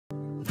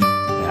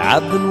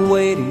I've been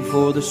waiting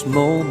for this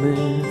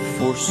moment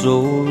for so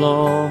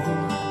long.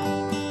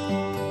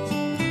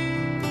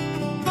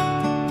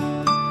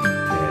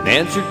 An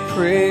answered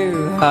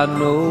prayer, I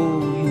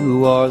know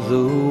you are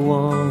the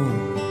one.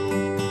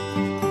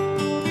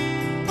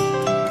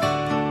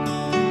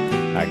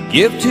 I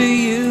give to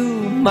you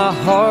my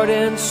heart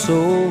and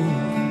soul,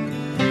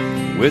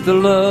 with a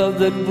love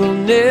that will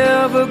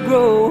never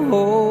grow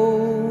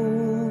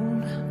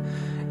old.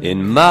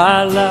 In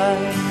my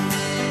life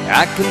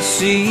I can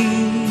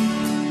see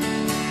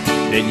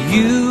that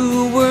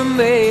you were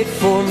made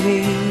for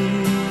me.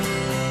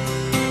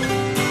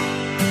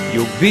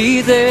 You'll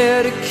be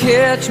there to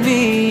catch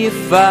me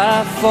if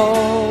I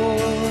fall.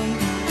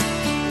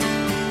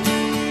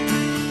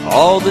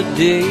 All the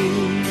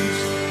days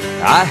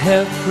I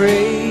have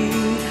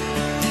prayed,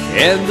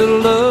 and the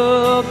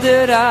love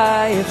that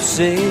I have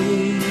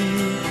saved,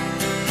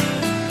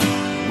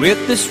 with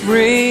this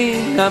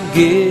ring I'm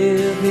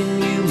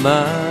giving you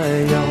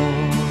my all.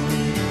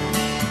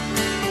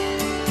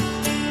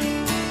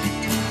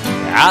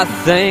 I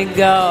thank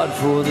God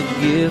for the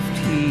gift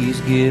He's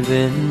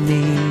given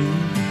me,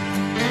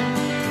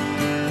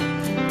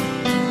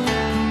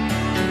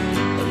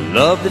 a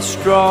love that's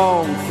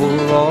strong for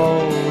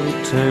all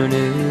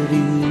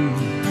eternity.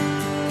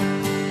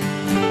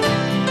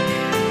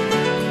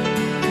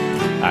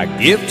 I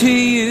give to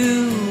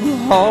you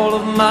all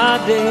of my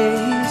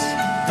days,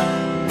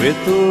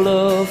 with a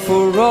love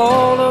for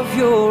all of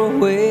your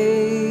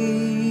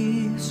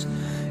ways.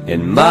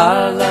 In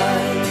my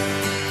life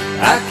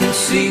I can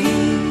see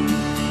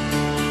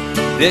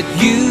that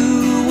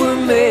you were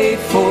made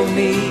for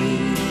me.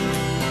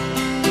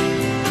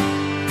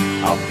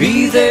 I'll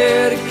be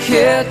there to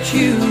catch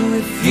you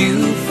if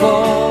you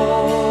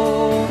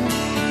fall.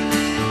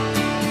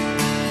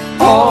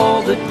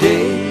 All the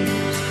days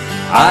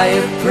I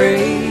have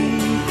prayed,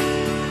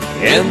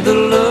 and the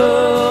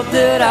love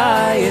that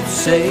I have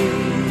saved,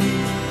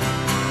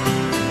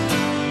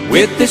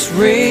 with this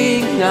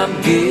ring I'm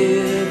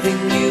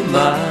giving you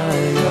my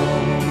all.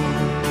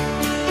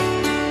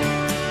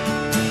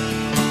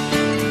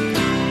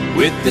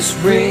 With this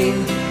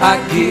ring I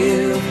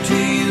give to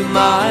you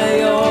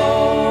my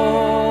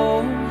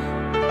all.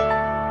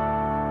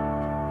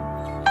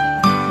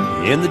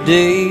 In the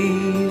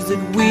days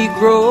that we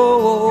grow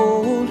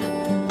old,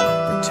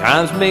 the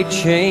times may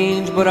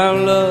change, but our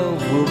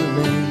love will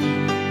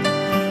remain.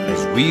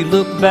 As we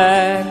look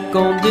back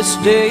on this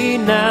day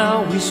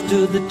now, we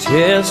stood the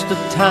test of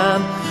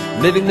time,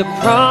 living the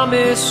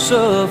promise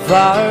of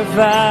our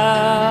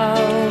vow.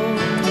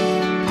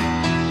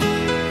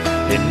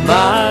 In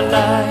my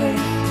life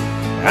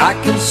I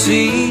can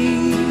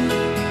see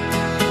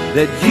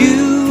that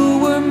you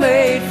were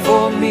made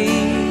for me.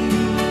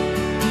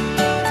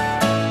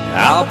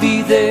 I'll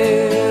be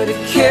there to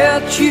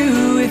catch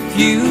you if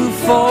you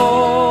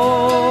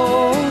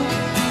fall.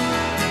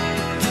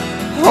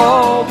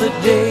 All the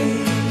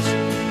days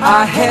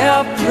I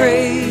have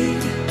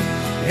prayed,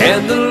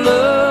 and the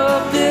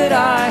love that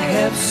I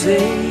have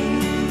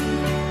saved,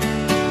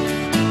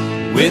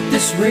 with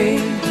this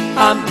ring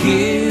I'm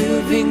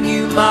giving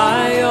you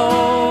my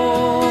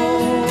all.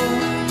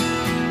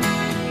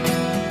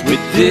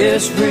 With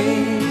this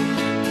ring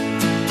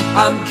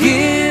I'm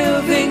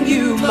giving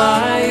you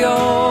my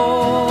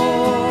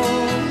all.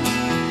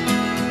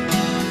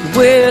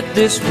 With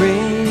this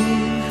ring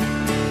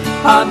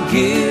I'm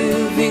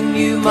giving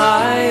you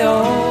my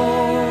all.